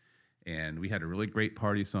ourselves. And we had a really great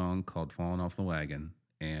party song called "Falling Off the Wagon,"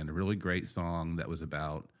 and a really great song that was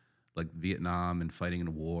about like Vietnam and fighting in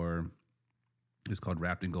a war. It's called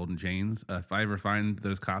 "Wrapped in Golden Chains." If I ever find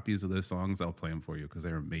those copies of those songs, I'll play them for you because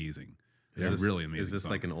they're amazing. They're really amazing. Is this songs.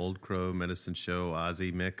 like an Old Crow Medicine Show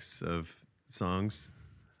Ozzy mix of songs?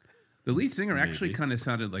 The lead singer actually kind of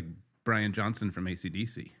sounded like Brian Johnson from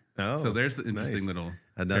AC/DC. Oh, so there's an interesting nice. little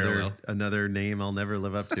Another parallel. name I'll never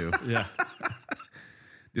live up to. Yeah.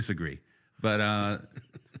 Disagree, but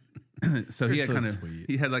so he You're had so kind of sweet.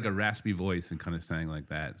 he had like a raspy voice and kind of sang like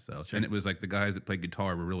that. So and it was like the guys that played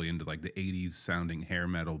guitar were really into like the 80s sounding hair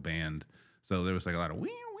metal band. So there was like a lot of wee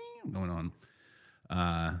wee going on.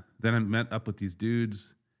 Then I met up with these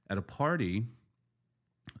dudes at a party,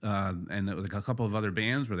 and it was like a couple of other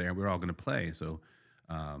bands were there. We were all going to play. So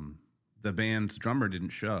the band's drummer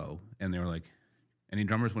didn't show, and they were like, "Any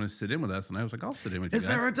drummers want to sit in with us?" And I was like, "I'll sit in with you Is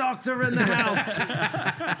guys." there a doctor in the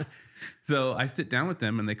house? So I sit down with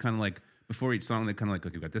them, and they kind of like, before each song, they kind of like,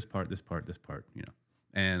 okay, we got this part, this part, this part,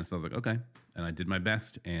 And so I was like, okay. And I did my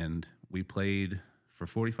best, and we played for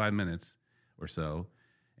 45 minutes or so.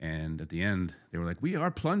 And at the end, they were like, "We are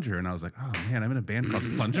Plunger." And I was like, oh, man, I'm in a band called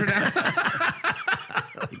Plunger now.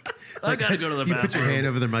 I gotta go to the You bathroom. put your hand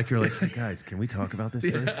over the mic. You're like, "Hey guys, can we talk about this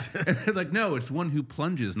first?" And they're like, "No, it's one who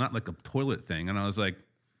plunges, not like a toilet thing." And I was like,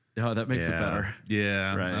 Oh, that makes it Yeah. better.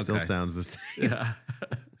 yeah. Right. Still okay. sounds the same. Yeah.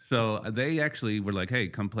 So they actually were like, "Hey,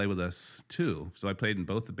 come play with us too." So I played in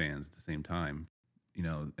both the bands at the same time,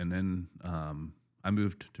 and then I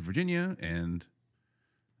moved to Virginia and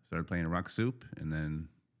started playing Rock Soup, and then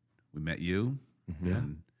we met you. Yeah.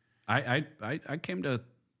 And I came to,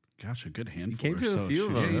 gosh, a good handful. came or to a so few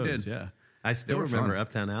of shows. them. Yeah, you did. Yeah. I still were remember fun.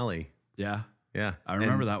 Uptown Alley. Yeah. Yeah, I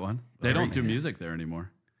remember And- that one. They don't do music there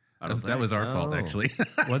anymore. I don't that was our fault, Oh. actually.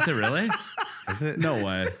 Was it really? Is it? No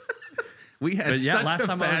way. We had But yeah, such last a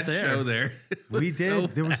time I was bad there. show there. It was We did. so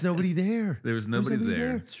There was nobody there. There was nobody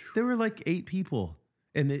there. There were like 8 people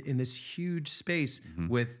in this huge space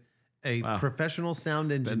with a professional sound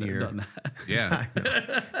Been there, engineer. done that. Yeah.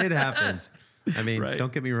 It happens. I mean, Right.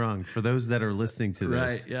 don't get me wrong. For those that are listening to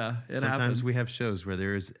this, Right. Yeah. It sometimes happens. we have shows where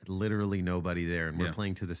there is literally nobody there, and we're Yeah.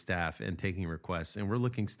 playing to the staff and taking requests, and we're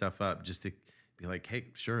looking stuff up just to be like, "Hey,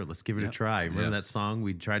 sure, let's give it a try." Remember Yeah. that song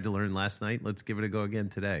we tried to learn last night? Let's give it a go again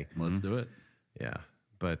today. Let's do it. Yeah,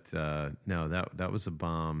 but no, that was a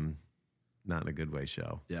bomb, not in a good way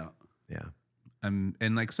show. Yeah. Yeah, And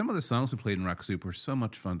like some of the songs we played in Rock Soup were so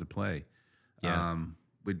much fun to play. Yeah.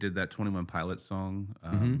 We did that 21 Pilots song.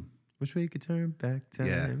 wish we could turn back time.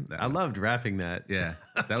 Yeah, that I one. loved rapping that. Yeah,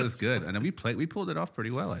 that was good. And then we pulled it off pretty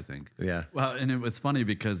well, I think. Yeah. Well, and it was funny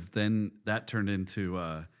because then that turned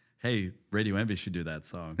into, hey, RadioNV should do that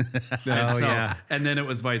song. Oh, yeah. And then it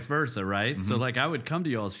was vice versa, right? So like I would come to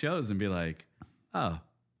y'all's shows and be like, oh,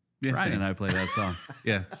 Yeah, Brian same. and I play that song.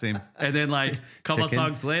 Yeah, same. And then like a couple of Chicken,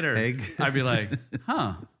 songs later, egg. I'd be like,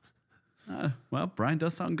 huh. Well, Brian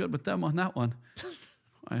does sound good with them on that one.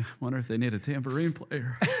 I wonder if they need a tambourine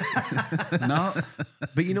player. No.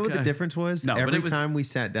 But you know what the Okay. difference was? No, but Every it was- time we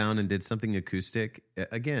sat down and did something acoustic,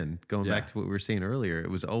 again, going Yeah. back to what we were saying earlier, it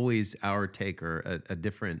was always our take or a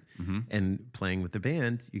different. And playing with the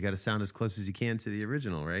band, you got to sound as close as you can to the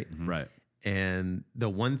original, right? Right. And the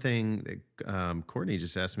one thing that Courtney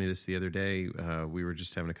just asked me this the other day, we were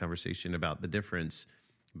just having a conversation about the difference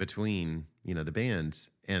between the bands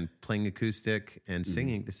and playing acoustic and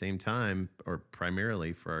singing at the same time, or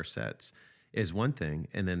primarily for our sets, is one thing,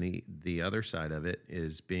 and then the other side of it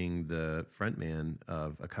is being the frontman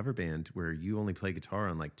of a cover band where you only play guitar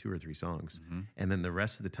on like 2 or 3 songs, and then the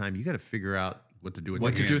rest of the time you got to figure out What to do with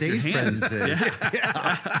what your your hands. stage presence is.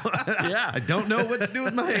 Yeah. I don't know what to do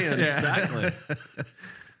with my hands. Exactly.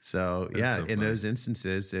 So That's yeah, so in funny. those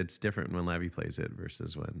instances, it's different when Labby plays it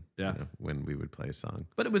versus when when we would play a song.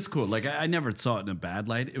 But it was cool. Like I never saw it in a bad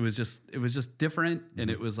light. It was just different, and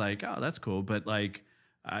it was like, oh, that's cool. But like,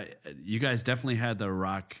 you guys definitely had the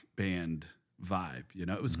rock band vibe. You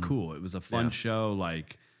know, it was cool. It was a fun show.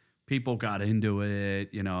 Like people got into it.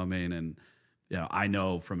 You know what I mean? And I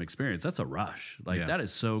know from experience that's a rush. Like that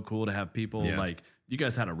is so cool to have people like. You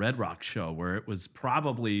guys had a Red Rock show where it was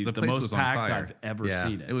probably the place most was on packed fire. I've ever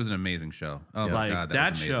seen it. It was an amazing show. Oh my Like God,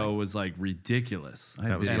 that was show was like ridiculous.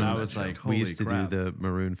 I was and on I that was show. like, holy We used to crap. do the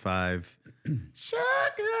Maroon 5. Sugar.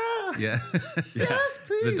 Yeah. Yes,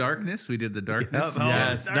 please. The Darkness. We did the Darkness. Yep.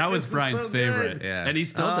 Yes, that was Darkness is Brian's so favorite. good. Yeah. And he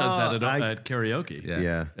still does that I- at karaoke.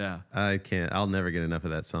 Yeah. Yeah. I can't. I'll never get enough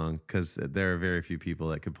of that song because there are very few people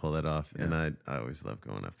that could pull that off. And I always love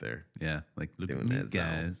going up there. Yeah. Like, look Doing at you that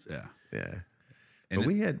guys. Yeah. Yeah. And But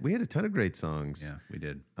we had a ton of great songs. Yeah, we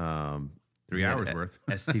did. 3 We had hours worth.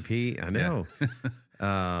 STP. I know.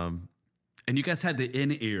 And you guys had the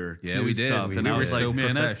in-ear Yeah, too we did. stuff. We and I were was like, so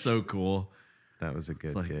man, that's profesh. so cool. That was a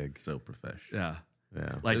good like- gig. So professional. Yeah.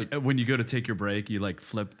 Yeah. Like when you go to take your break, you like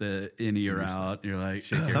flip the in-ear out. You're like,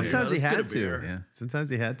 "Oh, Sometimes yeah, he let's get a had to. beer." Yeah. Sometimes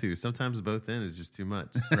he had to. Sometimes both in is just too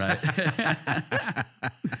much. Right.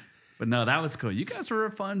 But no, that was cool. You guys were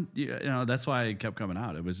fun. You know, that's why I kept coming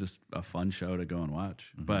out. It was just a fun show to go and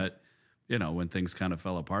watch. But, when things kind of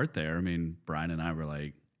fell apart there, I mean, Brian and I were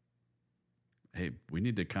like, hey, we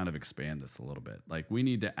need to kind of expand this a little bit. Like, we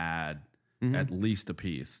need to add at least a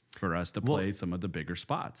piece for us to play some of the bigger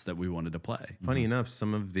spots that we wanted to play. Funny enough,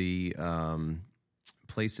 some of the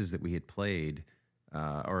places that we had played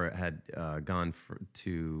or had gone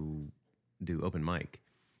to do open mic,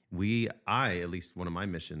 at least one of my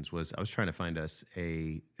missions was I was trying to find us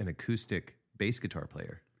an acoustic bass guitar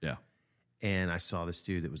player. Yeah. And I saw this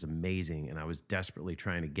dude that was amazing, and I was desperately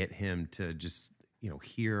trying to get him to just,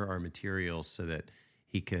 hear our material so that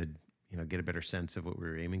he could, get a better sense of what we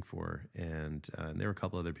were aiming for. And there were a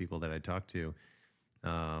couple other people that I talked to.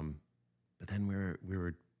 But then we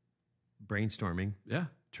were brainstorming, Yeah.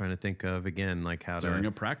 trying to think of, again, like how During to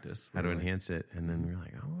a practice. how to We're like- enhance it. And then we were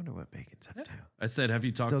like, I wonder what Bacon's up to. I said, have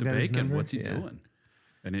you talked Still to got his Bacon? number? What's he Yeah. doing?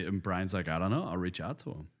 And Brian's like, I don't know. I'll reach out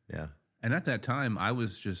to him. Yeah. And at that time, I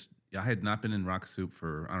had not been in Rock Soup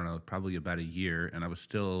for, I don't know, probably about a year. And I was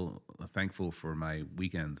still thankful for my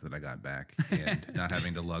weekends that I got back and not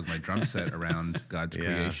having to lug my drum set around God's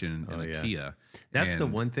creation in a Kia. That's the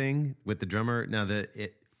And- one thing with the drummer. Now,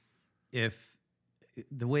 if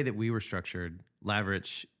the way that we were structured,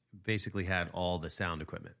 Lavrich basically had all the sound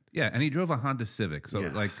equipment. Yeah, and he drove a Honda Civic. So,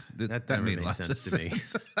 Yeah. like, that never made made lots sense of to me.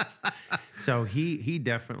 sense. So he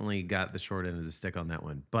definitely got the short end of the stick on that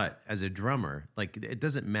one. But as a drummer, like, it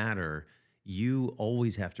doesn't matter. You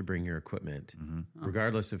always have to bring your equipment,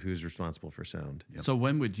 regardless of who's responsible for sound. So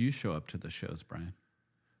when would you show up to the shows, Brian?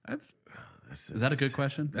 Is Is that a good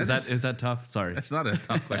question? Is that tough? Sorry. That's not a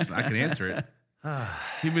tough question. I can answer it.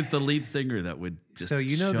 He was the lead singer that would just So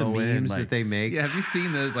you know the show in, memes like- that they make? Yeah, have you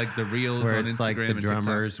seen the reels Where on it's Instagram like the and TikTok?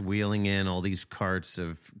 drummers wheeling in all these carts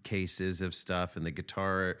of cases of stuff, and the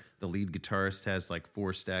lead guitarist has like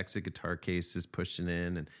 4 stacks of guitar cases pushing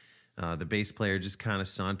in, and the bass player just kind of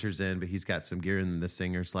saunters in, but he's got some gear, and the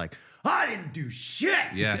singer's like, I didn't do shit!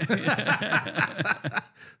 Yeah.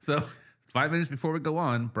 So 5 minutes before we go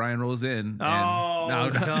on, Brian rolls in. And, Oh, no,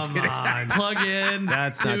 just come kidding. on. Plug in,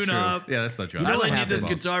 That's not tune true. up. Yeah, that's not true. I what only need this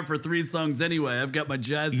happens? guitar for 3 songs anyway. I've got my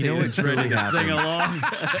jazz You know hands what's ready really to sing happened?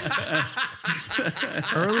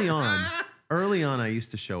 along. Early on, I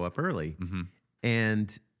used to show up early,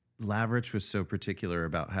 and Lavrich was so particular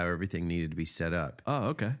about how everything needed to be set up. Oh,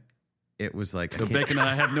 okay. It was like, So Bacon and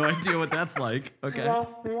I have no idea what that's like. Okay.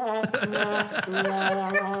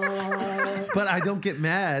 but I don't get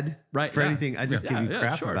mad Right, for yeah. anything. I just give you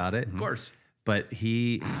crap sure. about it. Of course. But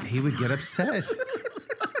he would get upset.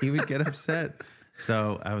 He would get upset.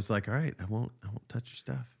 So I was like, all right, I won't touch your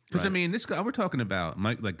stuff. Because I mean, this guy we're talking about,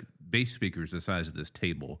 like bass speakers the size of this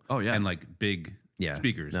table. Oh, yeah. and like big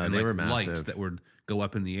speakers. No, and they like were lights massive. that would go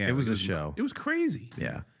up in the air. It was a show. It was crazy.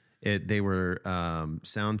 Yeah. They were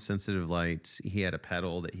sound sensitive lights. He had a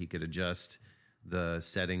pedal that he could adjust the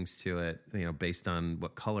settings to it, based on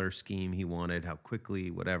what color scheme he wanted, how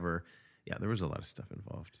quickly, whatever. Yeah, there was a lot of stuff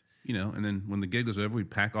involved. And then when the gig was over,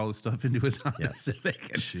 we'd pack all the stuff into his Honda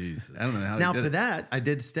Civic. And Jesus. I don't know how. Now, he did for it. that, I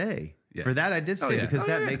did stay. Yeah. For that, I did stay yeah. because Oh,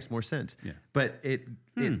 that yeah. makes more sense. Yeah. But it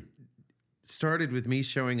started with me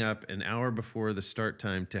showing up an hour before the start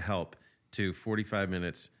time to help, to 45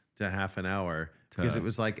 minutes to half an hour. Because it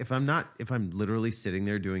was like, if I'm literally sitting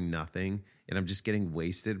there doing nothing and I'm just getting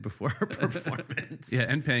wasted before a performance. Yeah,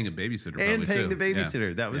 and paying a babysitter. And probably, paying too. the babysitter.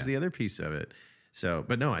 Yeah. That was the other piece of it. So,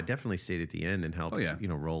 but no, I definitely stayed at the end and helped, Oh, yeah.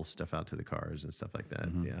 roll stuff out to the cars and stuff like that.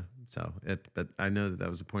 Yeah. So but I know that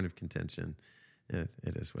was a point of contention. It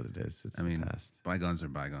is what it is. It's the past. Bygones are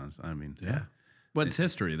bygones. I mean, Yeah. Well, it's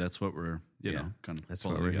history. That's what we're, kind of That's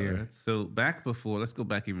pulling what we're together. here. So let's go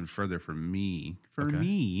back even further for me.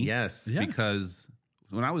 Yes. Yeah. Because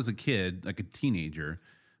when I was a kid, like a teenager,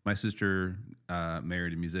 my sister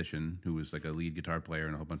married a musician who was like a lead guitar player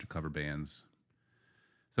in a whole bunch of cover bands.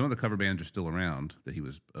 Some of the cover bands are still around that he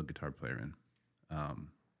was a guitar player in.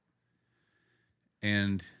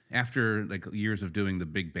 And after like years of doing the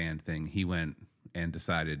big band thing, he went and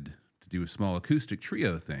decided to do a small acoustic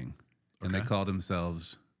trio thing. And they called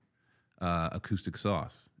themselves Acoustic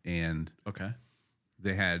Sauce. And Okay.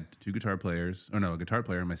 they had a guitar player,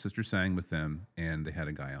 and my sister sang with them, and they had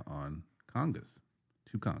a guy on congas,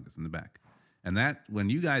 2 congas in the back. And that,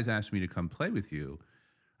 when you guys asked me to come play with you,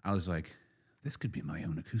 I was like, this could be my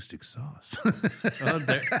own acoustic sauce.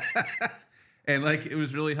 And like, it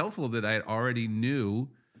was really helpful that I already knew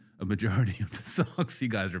a majority of the songs you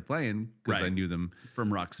guys were playing because I knew them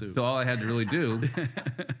From Rock Soup. So all I had to really do,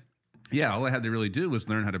 was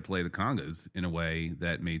learn how to play the congas in a way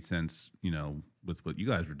that made sense, with what you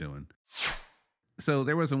guys were doing. So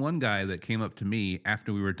there was one guy that came up to me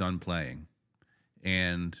after we were done playing,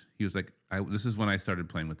 and he was like, this is when I started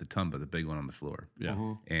playing with the tuba, the big one on the floor.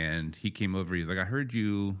 Yeah. And he came over, he's like, I heard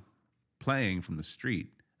you playing from the street,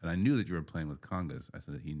 and I knew that you were playing with congas. I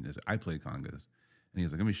said, I play congas. And he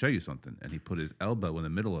was like, let me show you something. And he put his elbow in the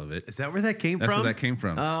middle of it. Is that where that came from? That's where that came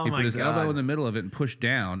from. Oh, he put his elbow God. in the middle of it and pushed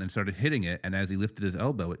down and started hitting it. And as he lifted his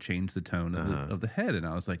elbow, it changed the tone of the head. And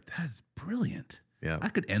I was like, that is brilliant. Yeah. I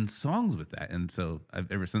could end songs with that. And so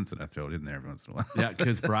ever since then, I throw it in there every once in a while. Yeah,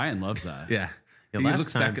 because Brian loves that. Yeah. Yeah, He last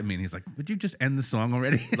looks time- back at me and he's like, would you just end the song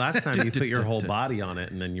already? Last time you put your whole body on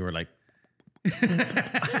it, and then you were like,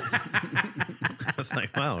 I was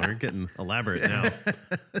like, wow, we're getting elaborate now.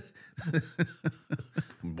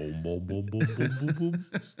 Boom, boom, boom, boom, boom, boom, boom.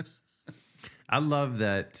 I love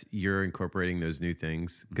that you're incorporating those new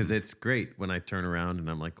things because it's great when I turn around and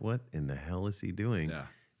I'm like, what in the hell is he doing? Yeah.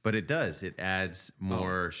 But it does. It adds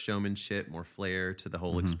more showmanship, more flair to the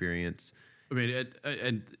whole experience. I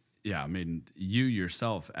mean, you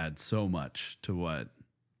yourself add so much to what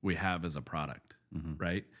we have as a product,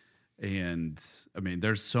 right? And I mean,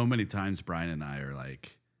 there's so many times Brian and I are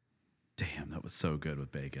like, damn, that was so good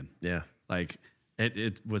with bacon. Yeah. Like,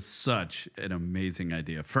 it was such an amazing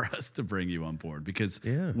idea for us to bring you on board because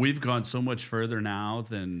we've gone so much further now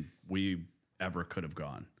than we ever could have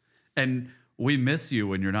gone. And we miss you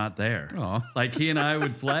when you're not there. Aw. Like, he and I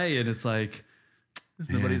would play, and it's like,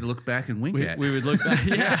 There's nobody to look back and wink at. we would look back.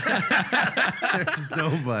 Yeah. There's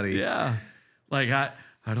nobody. Yeah. Like,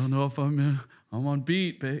 I don't know if I'm on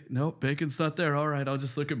beat. Nope, Bacon's not there. All right, I'll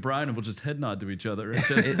just look at Brian and we'll just head nod to each other. It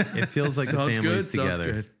just It feels like the sounds family's good, sounds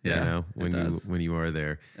together. good. You Yeah, know, it does. when you are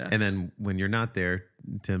there. Yeah. And then when you're not there,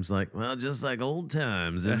 Tim's like, well, just like old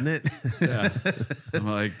times, isn't it? Yeah. I'm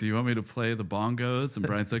like, do you want me to play the bongos? And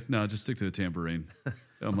Brian's like, no, just stick to the tambourine.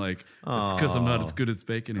 I'm like, it's because I'm not as good as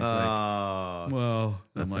Bacon. He's like, Oh, well,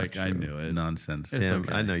 I'm not like, I true. knew it. Nonsense. Tim,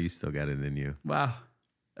 okay. I know you still got it in you. Wow.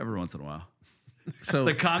 Every once in a while. So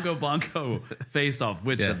The Congo Bongo face off,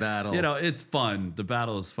 which, The battle. it's fun. The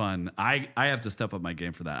battle is fun. I have to step up my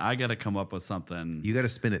game for that. I got to come up with something. You got to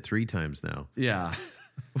spin it 3 times now. Yeah.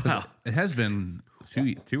 Wow. it has been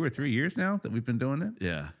 2 or 3 years now that we've been doing it.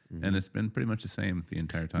 Yeah. And it's been pretty much the same the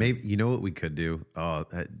entire time. Maybe you know what we could do? Oh,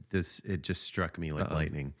 it just struck me like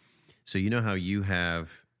lightning. So you know how you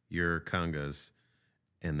have your congas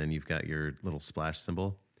and then you've got your little splash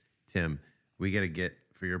cymbal? Tim, we got to get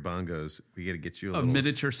for your bongos, we got to get you a A little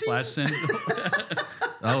miniature splash cymbal.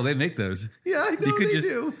 Oh, they make those. Yeah, I know You could they just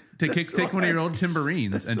do. take one of your old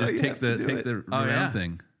tambourines and why just you take have to do it. the Oh, round yeah.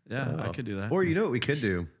 thing. Yeah, I could do that. Or you know what we could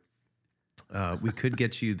do? We could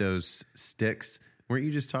get you those sticks. Weren't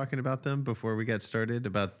you just talking about them before we got started?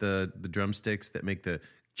 About the drumsticks that make the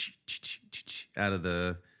out of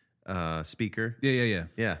the speaker? Yeah.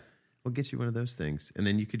 Yeah. We'll get you one of those things. And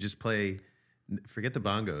then you could just play, forget the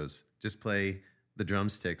bongos, just play the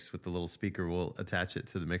drumsticks with the little speaker. We'll attach it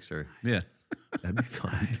to the mixer. Yeah. That'd be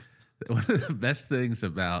fun. One of the best things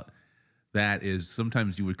about that is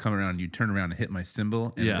sometimes you would come around, you turn around and hit my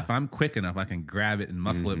cymbal. And if I'm quick enough, I can grab it and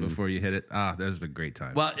muffle it before you hit it. Ah, those are the great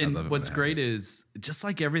times. Well, I love it and when what's that great happens. is just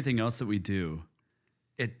like everything else that we do,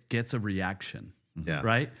 it gets a reaction. Yeah.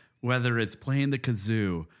 Right? Whether it's playing the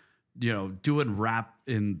kazoo, doing rap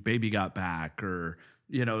in Baby Got Back, or,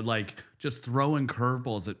 like just throwing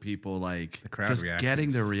curveballs at people, like crowd just reactions.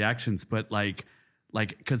 getting their reactions. But like,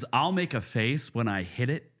 because I'll make a face when I hit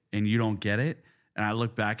it and you don't get it. And I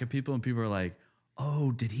look back at people and people are like,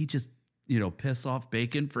 oh, did he just, piss off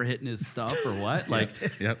Bacon for hitting his stuff or what? Like,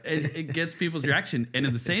 it gets people's reaction. And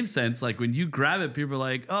in the same sense, like when you grab it, people are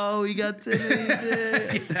like, oh, he got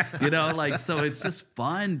timid. So it's just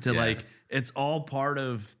fun to it's all part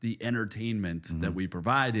of the entertainment that we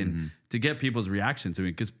provide and to get people's reactions. I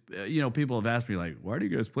mean, because, people have asked me like, why do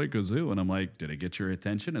you guys play kazoo? And I'm like, did it get your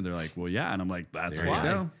attention? And they're like, well, yeah. And I'm like, that's There you why.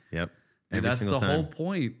 go. Yep. And that's the whole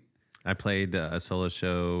point. I played a solo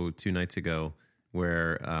show 2 nights ago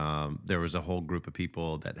where there was a whole group of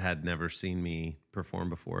people that had never seen me perform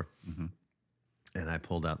before. And I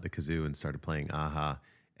pulled out the kazoo and started playing Aha.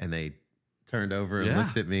 And they turned over and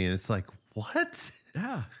looked at me and it's like, what?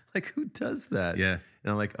 Yeah. Like, who does that? Yeah.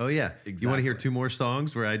 And I'm like, oh, yeah. Exactly. You want to hear 2 more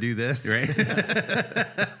songs where I do this? Right.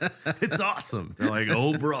 It's awesome. They're like,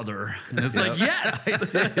 oh, brother. And it's like, yes.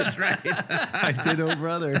 That's right. I did, oh,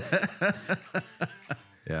 brother.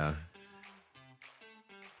 Yeah.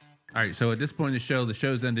 All right, so at this point in the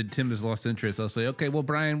show's ended. Tim has lost interest. I'll say, okay, well,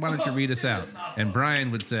 Brian, why don't you read us out? And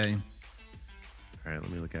Brian would say, all right, let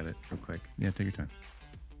me look at it real quick. yeah, take your time.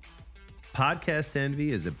 Podcast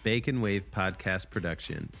Envy is a Bacon Wave podcast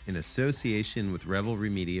production in association with Revelry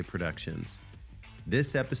Media Productions.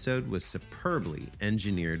 This episode was superbly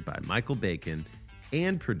engineered by Michael Bacon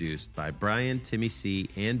and produced by Brian, Timmy C,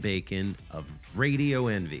 and Bacon of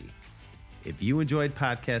RadioNV. If you enjoyed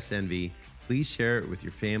Podcast Envy, please share it with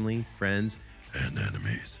your family, friends, and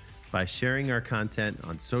enemies by sharing our content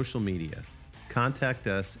on social media. Contact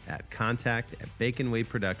us at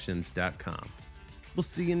contact@baconwaveproductions.com. We'll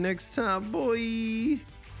see you next time, boy.